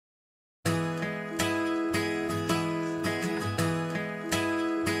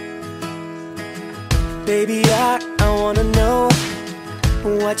Baby, I wanna know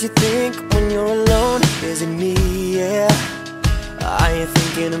what you think when you're alone. Is it me, yeah? Are you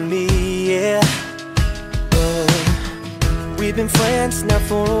thinking of me, yeah? Oh, we've been friends now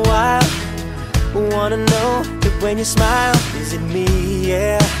for a while. Wanna know that when you smile, is it me,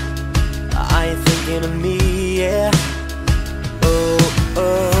 yeah? Are you thinking of me, yeah? Oh,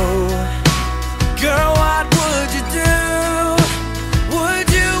 oh. Girl, what would you do? Would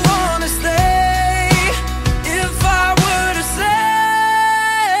you wanna stay if I were to say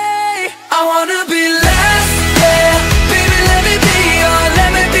I wanna be last, yeah? Baby, let me be your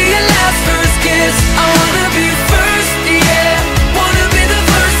last first kiss. I wanna be first, yeah. Wanna be the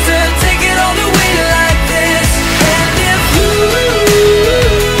first to take it all the way like this. And if you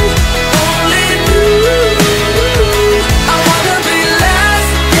only knew, I wanna be last,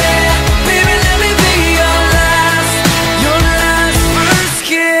 yeah. Baby, let me be your last first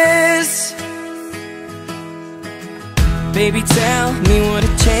kiss. Baby, tell me what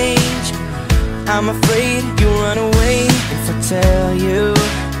it changed. I'm afraid you'll run away if I tell you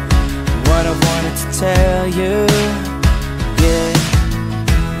what I wanted to tell you, yeah.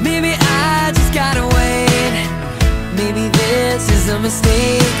 Maybe I just gotta wait. Maybe this is a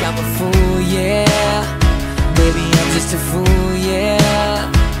mistake. I'm a fool, yeah. Maybe I'm just a fool, yeah.